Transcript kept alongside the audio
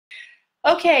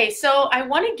Okay, so I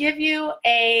want to give you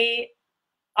a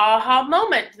aha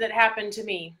moment that happened to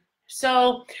me.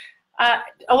 So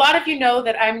a lot of you know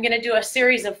that I'm going to do a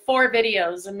series of 4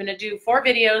 videos. I'm going to do 4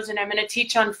 videos and I'm going to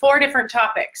teach on 4 different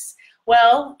topics.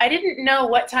 Well, I didn't know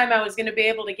what time I was going to be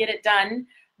able to get it done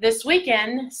this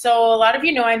weekend. So a lot of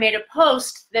you know I made a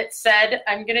post that said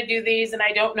I'm going to do these and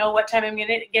I don't know what time I'm going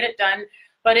to get it done.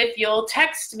 But if you'll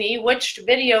text me which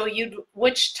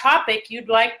topic you'd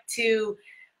like to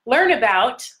learn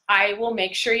about, I will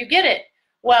make sure you get it.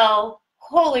 Well,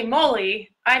 holy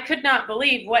moly, I could not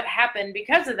believe what happened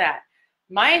because of that.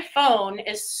 My phone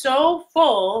is so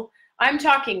full. I'm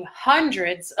talking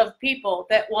hundreds of people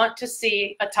that want to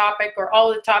see a topic or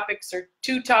all the topics or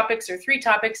 2 topics or 3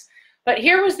 topics. But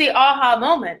here was the aha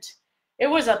moment. It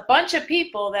was a bunch of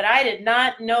people that I did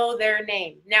not know their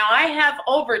name. Now I have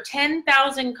over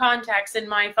 10,000 contacts in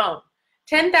my phone,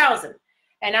 10,000.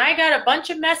 And I got a bunch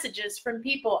of messages from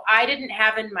people I didn't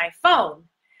have in my phone.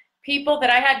 People that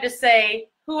I had to say,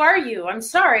 who are you? I'm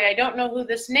sorry, I don't know who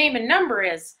this name and number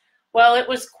is. Well, it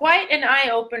was quite an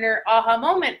eye-opener aha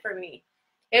moment for me.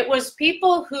 It was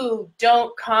people who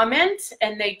don't comment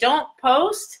and they don't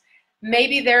post.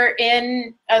 Maybe they're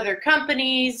in other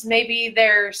companies, maybe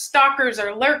they're stalkers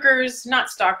or lurkers, not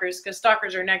stalkers because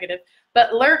stalkers are negative,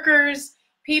 but lurkers,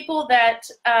 people that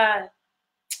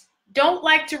don't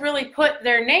like to really put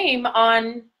their name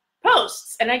on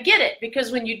posts. And I get it,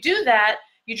 because when you do that,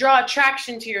 you draw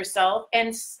attraction to yourself,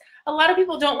 and a lot of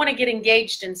people don't want to get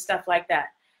engaged in stuff like that.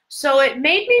 So it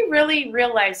made me really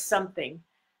realize something.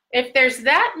 If there's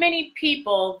that many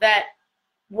people that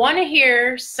want to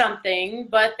hear something,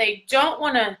 but they don't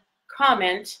want to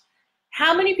comment,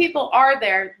 how many people are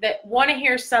there that want to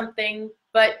hear something,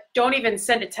 but don't even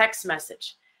send a text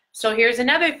message? So here's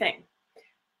another thing.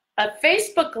 A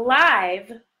Facebook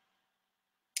Live,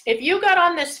 if you got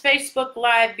on this Facebook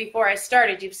Live before I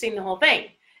started, you've seen the whole thing.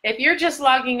 If you're just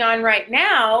logging on right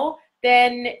now,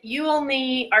 then you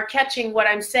only are catching what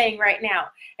I'm saying right now.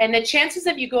 And the chances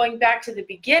of you going back to the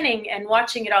beginning and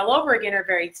watching it all over again are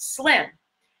very slim.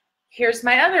 Here's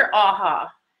my other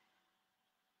aha.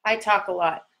 I talk a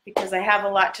lot because I have a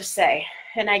lot to say,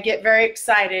 and I get very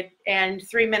excited, and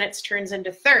 3 minutes turns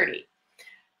into 30.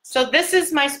 So this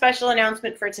is my special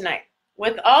announcement for tonight.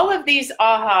 With all of these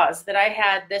ahas that I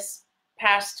had this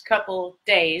past couple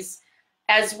days,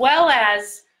 as well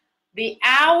as the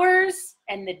hours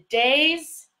and the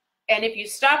days, and if you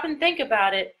stop and think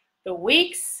about it, the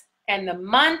weeks and the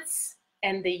months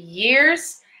and the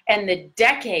years and the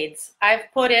decades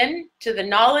I've put in to the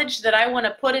knowledge that I want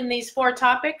to put in these 4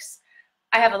 topics,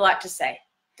 I have a lot to say.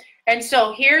 And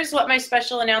so here's what my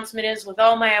special announcement is with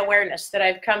all my awareness that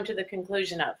I've come to the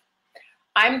conclusion of.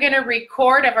 I'm going to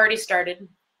record, I've already started,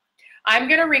 I'm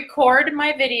going to record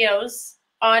my videos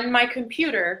on my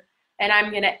computer, and I'm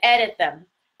going to edit them.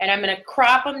 And I'm going to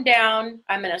crop them down,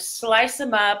 I'm going to slice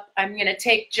them up, I'm going to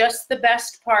take just the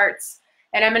best parts,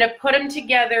 and I'm going to put them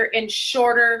together in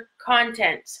shorter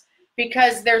content.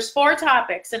 Because there's 4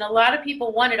 topics, and a lot of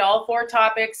people wanted all 4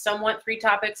 topics, some want 3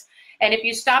 topics. And if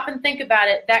you stop and think about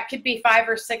it, that could be 5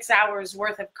 or 6 hours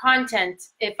worth of content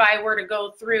if I were to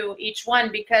go through each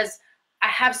one, because I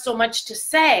have so much to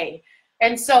say.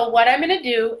 And so what I'm going to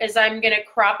do is I'm going to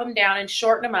crop them down and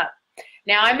shorten them up.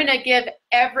 Now I'm going to give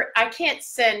I can't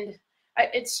send,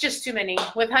 it's just too many.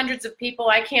 With hundreds of people,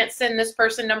 I can't send this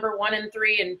person number 1 and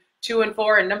 3 and 2 and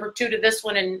 4 and number 2 to this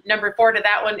one and number 4 to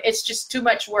that one. It's just too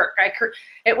much work.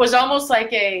 It was almost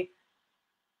like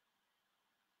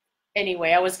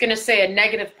anyway, I was going to say a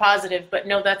negative positive, but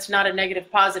no, that's not a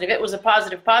negative positive. It was a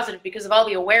positive positive because of all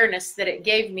the awareness that it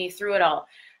gave me through it all.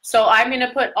 So I'm going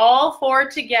to put all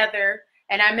 4 together,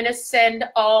 and I'm going to send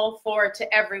all 4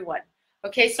 to everyone.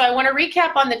 Okay, so I want to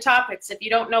recap on the topics if you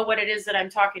don't know what it is that I'm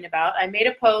talking about. I made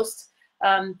a post.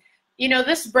 You know,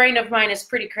 this brain of mine is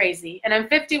pretty crazy, and I'm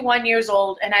 51 years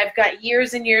old, and I've got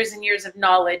years and years and years of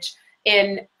knowledge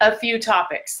in a few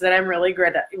topics that I'm really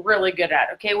good at.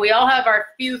 Okay, we all have our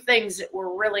few things that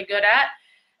we're really good at,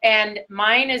 and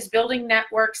mine is building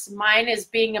networks. Mine is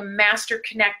being a master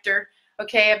connector.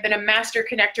 Okay, I've been a master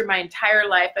connector my entire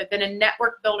life. I've been a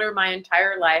network builder my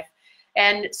entire life.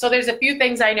 And so there's a few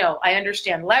things I know. I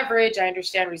understand leverage. I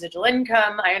understand residual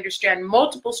income. I understand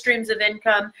multiple streams of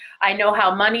income. I know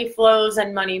how money flows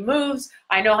and money moves.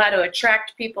 I know how to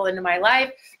attract people into my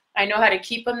life. I know how to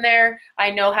keep them there.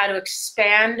 I know how to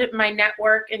expand my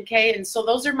network. Okay, and so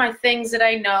those are my things that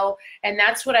I know, and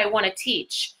that's what I want to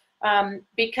teach.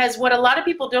 Because what a lot of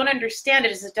people don't understand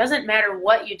is it doesn't matter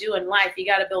what you do in life, you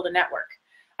got to build a network.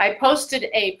 I posted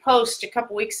a post a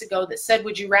couple weeks ago that said,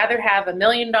 would you rather have $1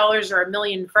 million or 1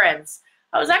 million friends?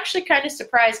 I was actually kind of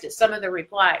surprised at some of the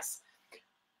replies.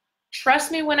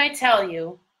 Trust me when I tell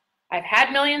you, I've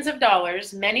had millions of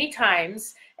dollars many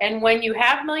times, and when you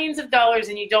have millions of dollars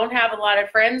and you don't have a lot of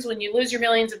friends, when you lose your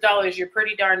millions of dollars, you're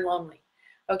pretty darn lonely,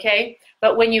 okay?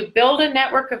 But when you build a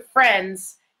network of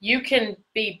friends, you can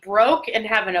be broke and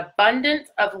have an abundance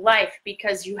of life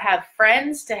because you have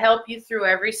friends to help you through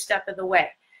every step of the way.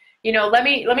 You know, let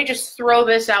me just throw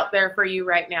this out there for you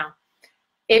right now.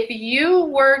 If you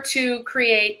were to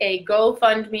create a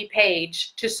GoFundMe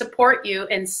page to support you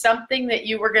in something that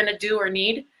you were going to do or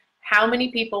need, how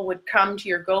many people would come to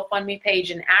your GoFundMe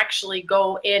page and actually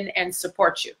go in and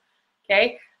support you?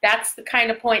 Okay, that's the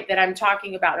kind of point that I'm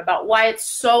talking about why it's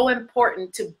so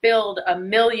important to build 1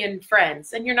 million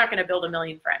friends. And you're not going to build 1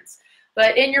 million friends,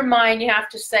 but in your mind, you have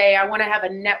to say, I want to have a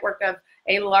network of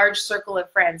a large circle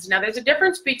of friends. Now, there's a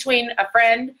difference between a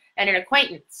friend and an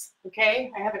acquaintance,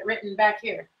 okay? I have it written back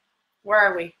here. Where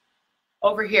are we?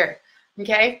 Over here,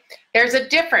 okay? There's a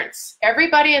difference.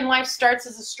 Everybody in life starts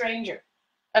as a stranger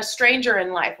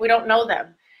in life. We don't know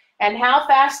them. And how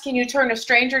fast can you turn a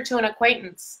stranger to an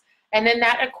acquaintance? And then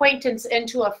that acquaintance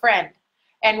into a friend.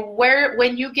 And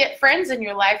when you get friends in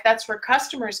your life, that's where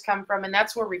customers come from, and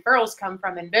that's where referrals come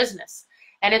from in business.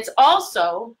 And it's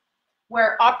also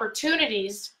where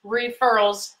opportunities,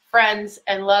 referrals, friends,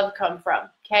 and love come from,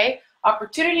 okay?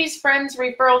 Opportunities, friends,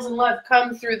 referrals, and love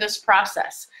come through this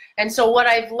process. And so what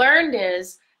I've learned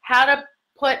is how to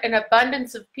put an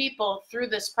abundance of people through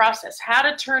this process, how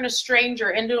to turn a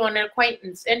stranger into an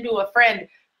acquaintance, into a friend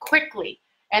quickly,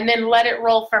 and then let it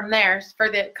roll from there for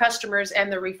the customers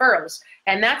and the referrals.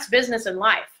 And that's business and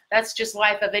life. That's just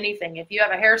life of anything. If you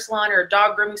have a hair salon or a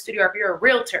dog grooming studio, or if you're a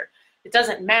realtor, it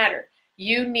doesn't matter.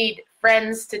 You need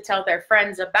friends to tell their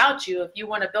friends about you if you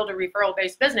want to build a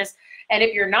referral-based business. And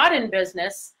if you're not in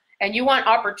business and you want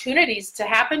opportunities to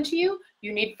happen to you,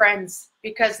 you need friends,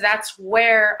 because that's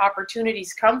where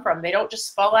opportunities come from. They don't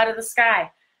just fall out of the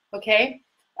sky, okay?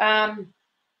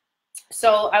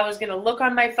 So I was going to look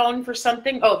on my phone for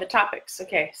something. Oh, the topics.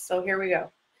 Okay, so here we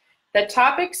go. The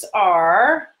topics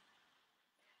are,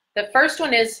 the first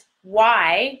one is,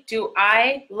 why do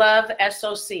I love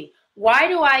SOC? Why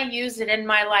do I use it in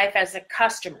my life as a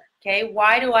customer? Okay,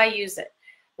 why do I use it?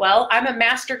 Well, I'm a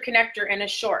master connector in a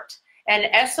short, and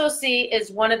SOC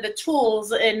is one of the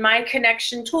tools in my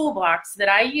connection toolbox that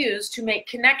I use to make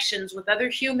connections with other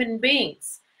human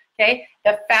beings. Okay,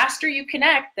 the faster you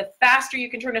connect, the faster you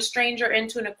can turn a stranger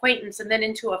into an acquaintance and then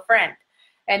into a friend,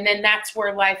 and then that's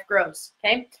where life grows.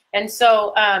 Okay, and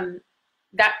so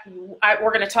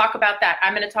we're going to talk about that.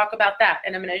 I'm going to talk about that,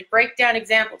 and I'm going to break down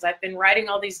examples. I've been writing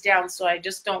all these down so I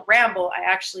just don't ramble. I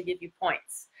actually give you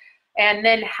points. And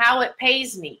then how it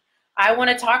pays me. I want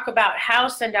to talk about how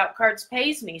Send Out Cards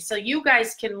pays me so you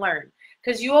guys can learn,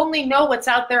 because you only know what's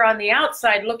out there on the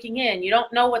outside looking in. You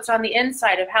don't know what's on the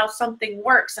inside of how something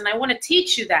works, and I want to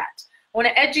teach you that. I want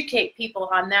to educate people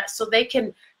on that so they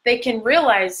can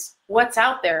realize what's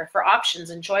out there for options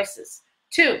and choices.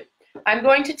 2, I'm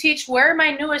going to teach where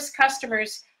my newest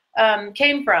customers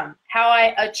came from, how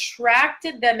I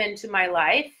attracted them into my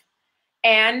life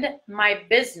and my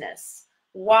business,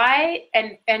 why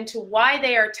and to why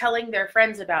they are telling their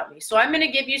friends about me. So I'm going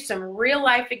to give you some real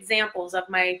life examples of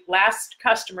my last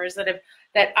customers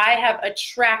that I have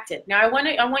attracted. Now I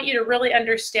want you to really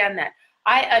understand that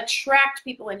I attract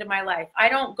people into my life. I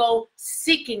don't go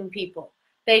seeking people.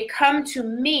 They come to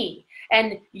me,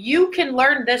 and you can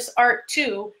learn this art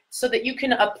too, so that you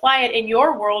can apply it in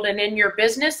your world and in your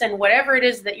business and whatever it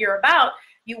is that you're about.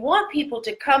 You want people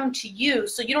to come to you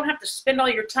so you don't have to spend all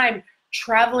your time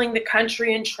traveling the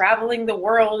country and traveling the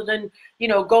world and, you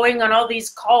know, going on all these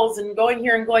calls and going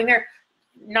here and going there.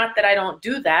 Not that I don't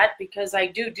do that, because I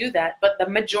do that, but the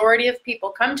majority of people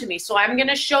come to me. So I'm going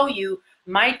to show you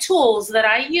my tools that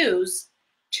I use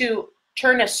to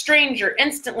turn a stranger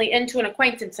instantly into an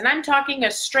acquaintance. And I'm talking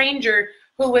a stranger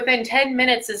who within 10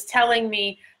 minutes is telling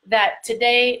me that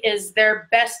today is their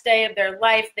best day of their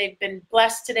life. They've been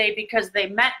blessed today because they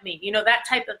met me, you know, that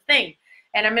type of thing.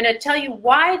 And I'm going to tell you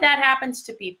why that happens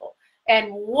to people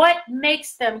and what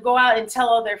makes them go out and tell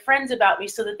all their friends about me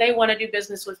so that they want to do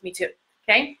business with me too.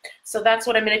 Okay, so that's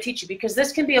what I'm going to teach you, because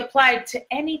this can be applied to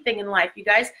anything in life, you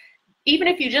guys. Even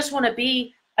if you just want to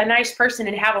be a nice person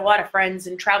and have a lot of friends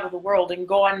and travel the world and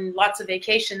go on lots of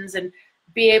vacations and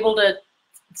be able to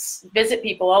visit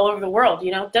people all over the world,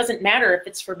 you know, it doesn't matter if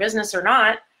it's for business or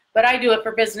not, but I do it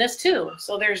for business too.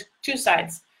 So there's 2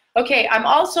 sides. Okay, I'm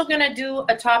also going to do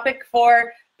a topic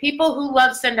for people who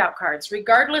love Send Out Cards,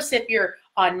 regardless if you're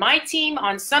on my team,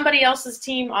 on somebody else's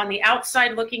team, on the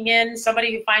outside looking in,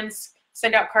 somebody who finds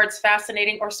Send Out Cards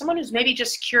fascinating, or someone who's maybe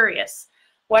just curious.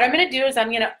 What I'm going to do is I'm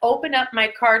going to open up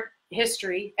my card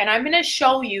history, and I'm going to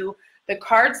show you the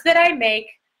cards that I make,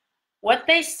 what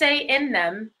they say in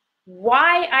them,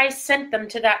 why I sent them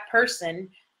to that person,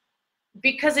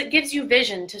 because it gives you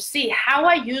vision to see how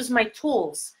I use my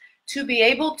tools to be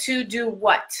able to do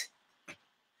what?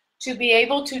 To be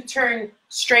able to turn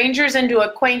strangers into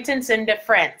acquaintance into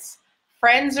friends.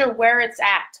 Friends are where it's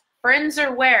at. Friends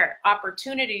are where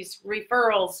opportunities,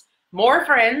 referrals, more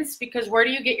friends, because where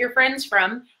do you get your friends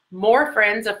from? More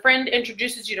friends. A friend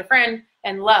introduces you to friend,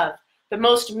 and love. The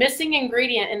most missing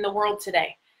ingredient in the world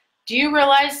today. Do you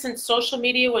realize since social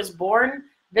media was born,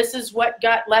 this is what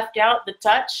got left out, the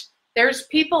touch? There's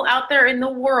people out there in the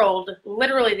world,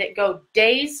 literally, that go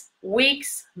days,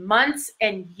 weeks, months,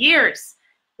 and years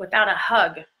without a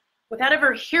hug, without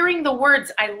ever hearing the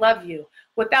words, I love you,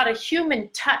 without a human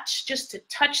touch, just to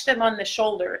touch them on the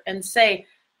shoulder and say,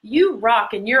 you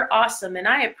rock and you're awesome and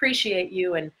I appreciate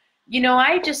you. And, you know,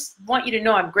 I just want you to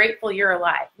know I'm grateful you're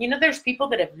alive. You know, there's people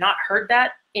that have not heard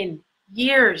that in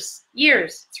years.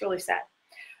 It's really sad.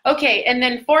 Okay, and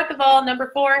then fourth of all,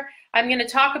 number 4, I'm going to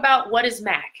talk about what is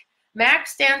M.A.C. M.A.C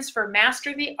stands for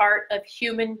Master the Art of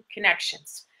Human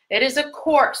Connections. It is a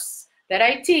course that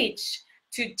I teach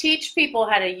to teach people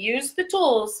how to use the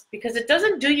tools, because it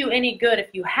doesn't do you any good if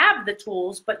you have the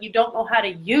tools, but you don't know how to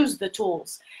use the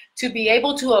tools to be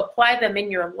able to apply them in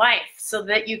your life so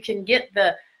that you can get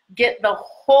the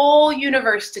whole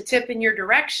universe to tip in your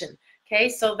direction. Okay,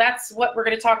 so that's what we're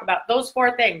going to talk about, those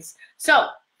 4 things. So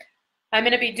I'm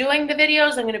going to be doing the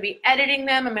videos, I'm going to be editing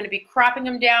them, I'm going to be cropping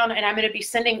them down, and I'm going to be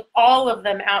sending all of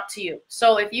them out to you.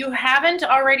 So if you haven't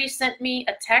already sent me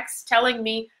a text telling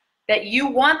me that you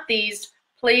want these,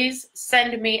 please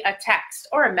send me a text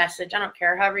or a message. I don't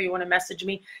care, however you want to message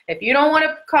me. If you don't want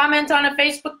to comment on a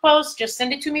Facebook post, just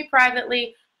send it to me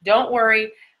privately. Don't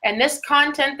worry. And this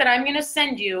content that I'm going to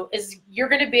send you is, you're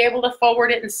going to be able to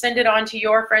forward it and send it on to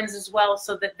your friends as well,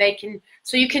 so that they can,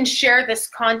 so you can share this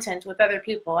content with other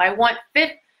people. I want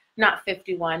not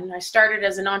 51. I started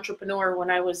as an entrepreneur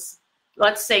when I was,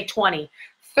 let's say 20.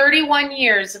 31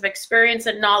 years of experience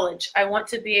and knowledge I want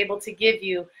to be able to give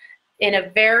you in a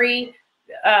very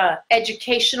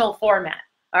educational format.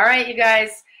 All right, you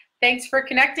guys. Thanks for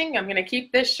connecting. I'm going to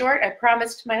keep this short. I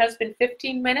promised my husband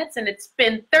 15 minutes, and it's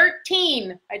been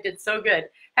 13. I did so good.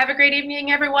 Have a great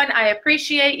evening, everyone. I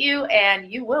appreciate you, and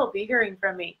you will be hearing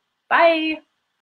from me. Bye.